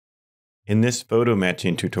In this photo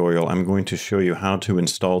matching tutorial, I'm going to show you how to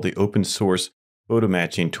install the open source photo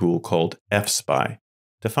matching tool called fSpy.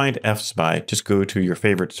 To find fSpy, just go to your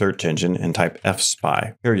favorite search engine and type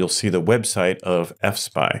fSpy. Here you'll see the website of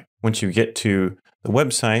fSpy. Once you get to the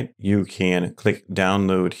website, you can click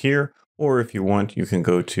download here, or if you want, you can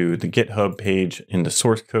go to the GitHub page in the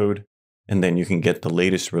source code, and then you can get the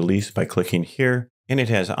latest release by clicking here. And it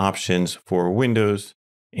has options for Windows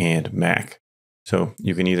and Mac. So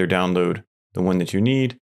you can either download the one that you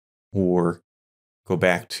need or go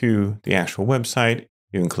back to the actual website.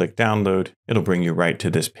 You can click download. It'll bring you right to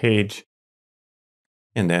this page.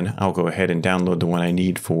 And then I'll go ahead and download the one I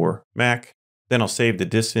need for Mac. Then I'll save the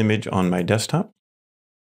disk image on my desktop.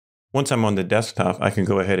 Once I'm on the desktop, I can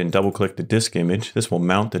go ahead and double click the disk image. This will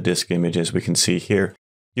mount the disk image as we can see here.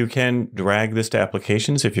 You can drag this to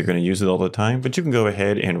applications if you're going to use it all the time, but you can go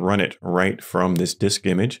ahead and run it right from this disk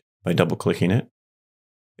image by double clicking it.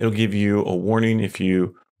 It'll give you a warning if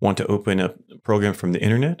you want to open a program from the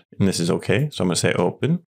internet, and this is okay. So I'm going to say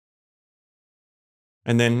open.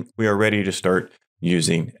 And then we are ready to start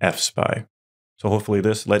using fSpy. So hopefully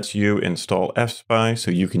this lets you install fSpy so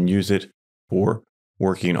you can use it for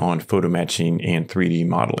working on photo matching and 3D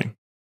modeling.